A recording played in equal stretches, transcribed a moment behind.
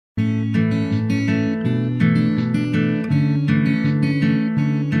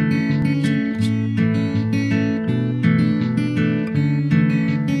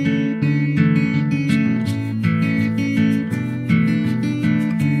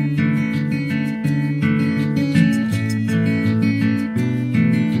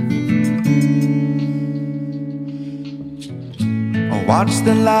watch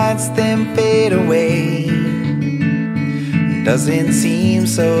the lights then fade away. Doesn't seem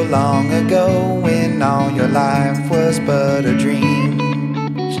so long ago when all your life was but a dream.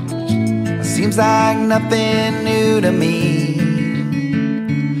 Seems like nothing new to me.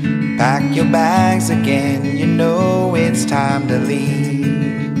 Pack your bags again, you know it's time to leave.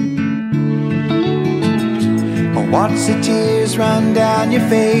 Watch the tears run down your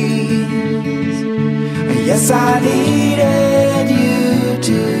face. Yes, I needed you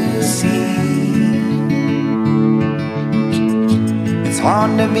to see. It's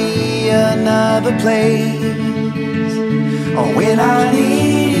hard to be another place when I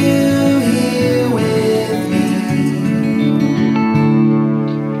need you here with me.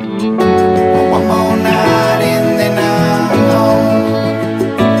 One more night and then I'm home.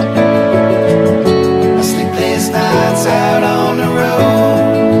 Sleepless nights out on the road,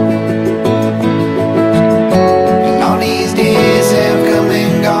 and all these days have come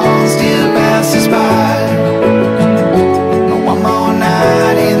and gone, still pass us by. One more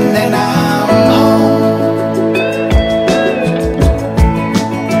night and then I'm home.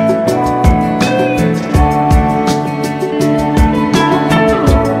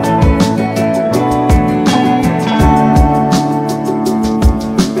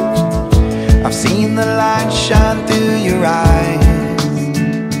 I've seen the light shine through your eyes,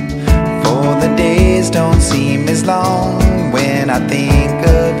 for the days don't seem as long when I think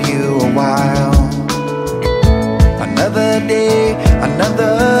of you a while. Another day,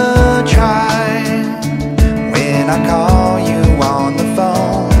 another